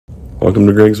Welcome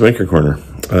to Greg's Maker Corner.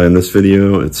 In this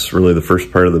video, it's really the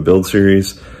first part of the build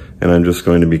series, and I'm just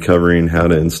going to be covering how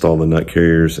to install the nut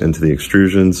carriers into the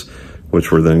extrusions,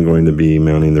 which we're then going to be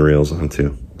mounting the rails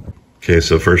onto. Okay,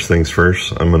 so first things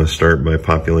first, I'm going to start by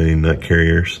populating nut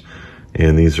carriers,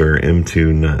 and these are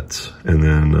M2 nuts, and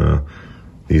then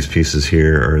these pieces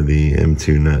here are the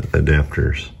M2 nut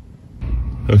adapters.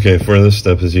 Okay, for this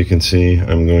step, as you can see,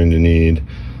 I'm going to need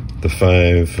the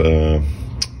 5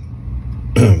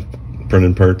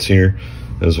 printed parts here,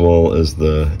 as well as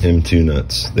the M2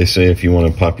 nuts. They say if you want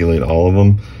to populate all of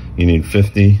them, you need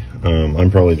 50.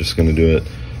 I'm probably just going to do it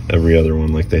every other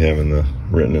one like they have in the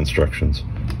written instructions.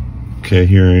 Okay,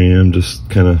 here I am just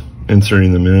kind of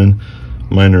inserting them in.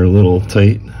 Mine are a little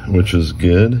tight, which is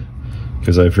good,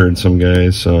 because I've heard some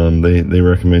guys, they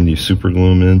recommend you super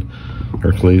glue them in,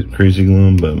 or crazy glue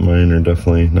them, but mine are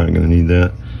definitely not going to need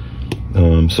that.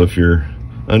 So if you're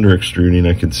under extruding,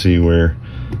 I could see where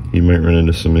you might run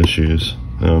into some issues,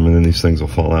 and then these things will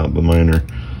fall out, but mine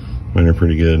are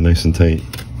pretty good, nice and tight.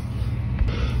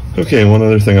 Okay, one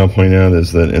other thing I'll point out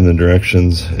is that in the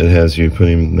directions, it has you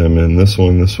putting them in this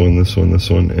one, this one, this one, this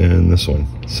one, and this one.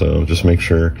 So just make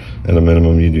sure at a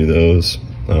minimum you do those.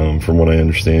 From what I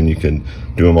understand, you could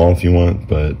do them all if you want,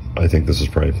 but I think this is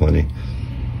probably plenty.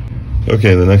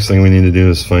 Okay, the next thing we need to do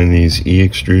is find these E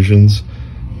extrusions,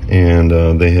 and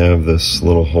they have this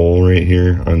little hole right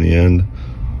here on the end.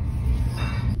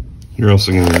 You're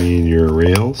also going to need your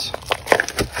rails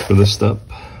for this step,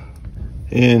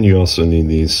 and you also need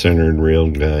these centered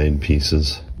rail guide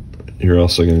pieces. You're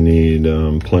also going to need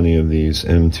plenty of these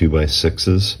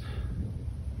M2x6s.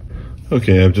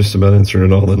 Okay, I've just about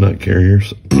inserted all the nut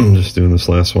carriers. Just doing this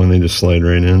last one, they just slide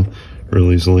right in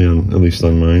real easily, at least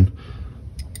on mine.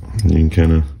 And you can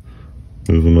kind of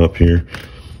move them up here.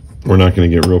 We're not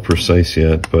going to get real precise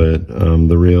yet, but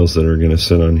the rails that are going to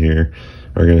sit on here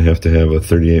are going to have a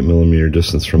 38mm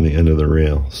distance from the end of the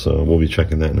rail, so we'll be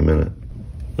checking that in a minute.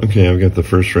 Okay, I've got the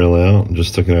first rail out,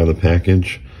 just took it out of the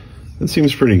package. It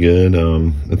seems pretty good.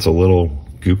 It's a little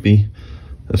goopy,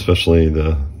 especially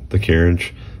the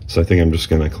carriage, so I think I'm just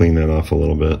going to clean that off a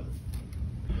little bit.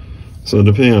 So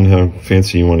depending on how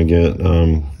fancy you want to get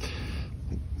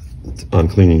on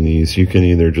cleaning these, you can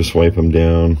either just wipe them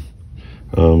down,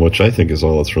 which I think is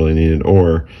all that's really needed,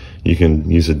 or you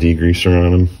can use a degreaser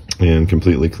on them and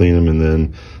completely clean them and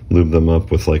then lube them up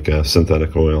with like a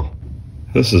synthetic oil.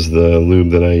 This is the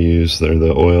lube that I use, or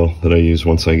the oil that I use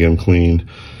once I get them cleaned,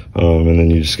 and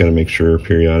then you just got to make sure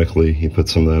periodically you put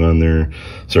some of that on there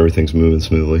so everything's moving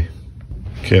smoothly.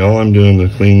 Okay, all I'm doing to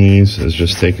clean these is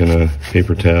just taking a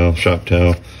paper towel, shop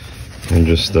towel, and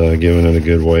just giving it a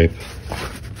good wipe,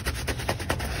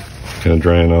 kind of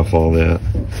drying off all that.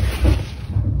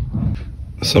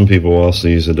 Some people will also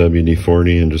use a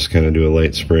WD-40 and just kind of do a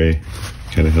light spray,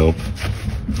 kind of help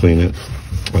clean it.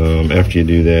 After you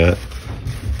do that,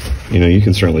 you know, you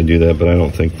can certainly do that, but I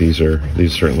don't think these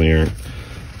certainly aren't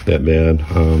that bad.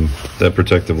 That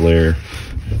protective layer,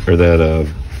 or that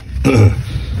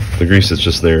the grease that's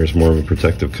just there is more of a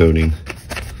protective coating,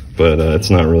 but it's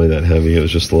not really that heavy. It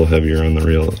was just a little heavier on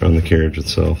the carriage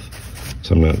itself,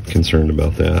 so I'm not concerned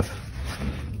about that.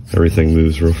 Everything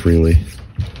moves real freely.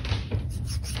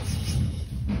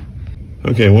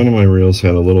 Okay, one of my rails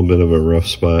had a little bit of a rough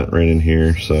spot right in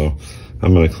here, so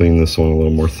I'm going to clean this one a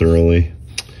little more thoroughly,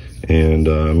 and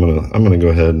I'm gonna go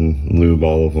ahead and lube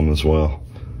all of them as well.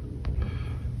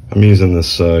 I'm using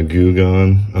this Goo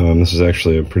Gone. This is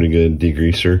actually a pretty good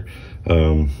degreaser,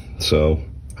 so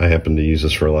I happen to use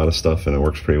this for a lot of stuff, and it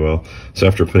works pretty well. So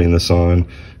after putting this on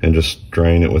and just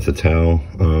drying it with a towel,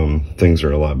 things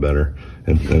are a lot better.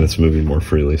 And it's moving more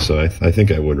freely, so I think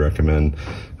I would recommend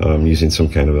using some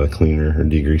kind of a cleaner or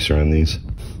degreaser on these.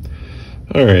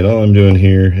 All right, all I'm doing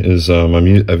here is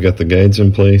I've got the guides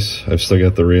in place. I've still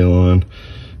got the rail on,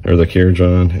 or the carriage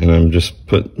on, and I'm just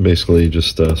basically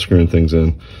screwing things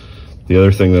in. The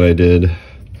other thing that I did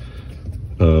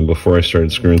before I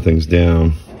started screwing things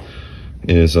down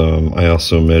is I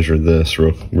also measured this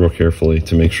real carefully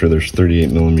to make sure there's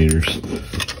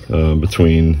 38mm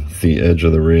between the edge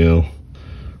of the rail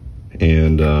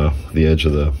and the edge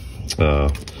of the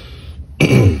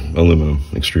aluminum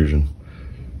extrusion.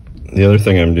 The other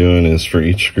thing I'm doing is for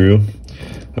each screw,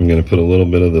 I'm going to put a little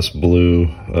bit of this blue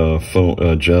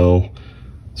foam gel.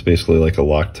 It's basically like a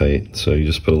Loctite, so you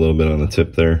just put a little bit on the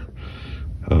tip there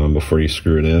before you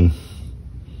screw it in.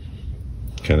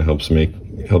 Kind of helps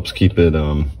keep it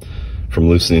from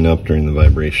loosening up during the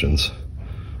vibrations.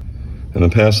 In the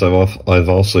past, I've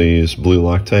also used blue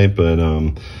Loctite, but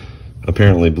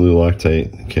apparently blue Loctite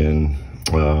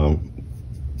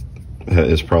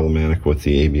is problematic with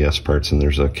the ABS parts, and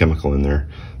there's a chemical in there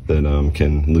that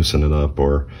can loosen it up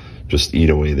or just eat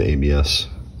away the ABS.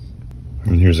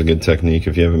 And here's a good technique.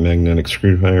 If you have a magnetic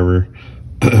screwdriver,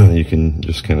 you can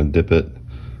just kind of dip it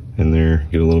in there,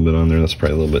 get a little bit on there. That's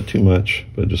probably a little bit too much,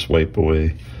 but just wipe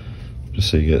away, just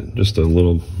so you get just a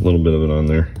little bit of it on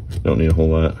there. Don't need a whole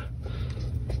lot.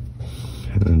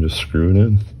 And then just screw it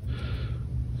in.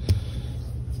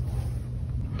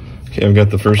 Okay, I've got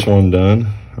the first one done.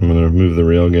 I'm going to move the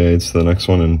rail guides to the next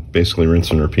one and basically rinse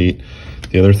and repeat.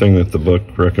 The other thing that the book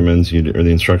recommends you do, or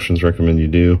the instructions recommend you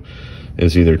do,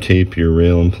 is either tape your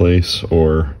rail in place,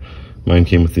 or mine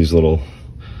came with these little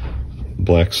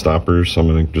black stoppers, so I'm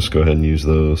going to just go ahead and use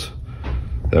those.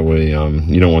 That way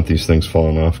you don't want these things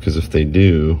falling off, because if they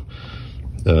do,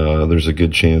 there's a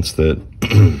good chance that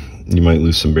you might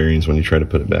lose some bearings when you try to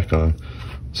put it back on.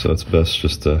 So it's best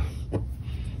just to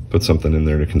put something in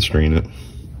there to constrain it.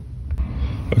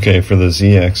 Okay, for the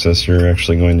Z-axis, you're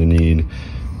actually going to need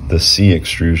the C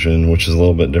extrusion, which is a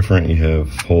little bit different. You have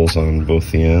holes on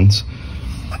both the ends.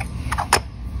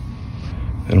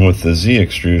 And with the Z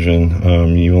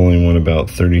extrusion, you only want about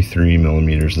 33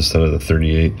 millimeters instead of the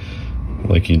 38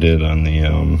 like you did on the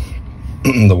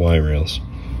the Y rails.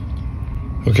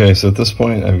 Okay, so at this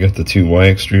point I've got the two Y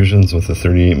extrusions with the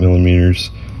 38 millimeters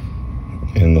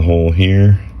and the hole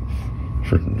here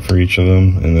for each of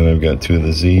them, and then I've got two of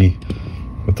the Z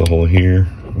with the hole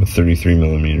here with 33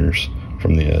 millimeters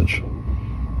from the edge.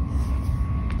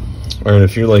 Alright,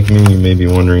 if you're like me, you may be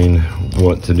wondering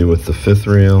what to do with the fifth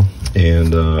rail,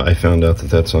 and I found out that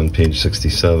that's on page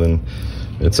 67.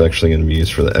 It's actually going to be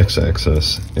used for the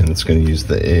X-axis, and it's going to use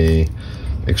the A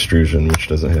extrusion, which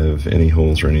doesn't have any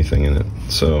holes or anything in it.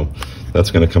 So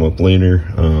that's going to come up later,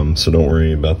 so don't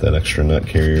worry about that extra nut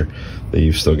carrier that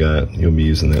you've still got. You'll be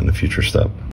using that in a future step.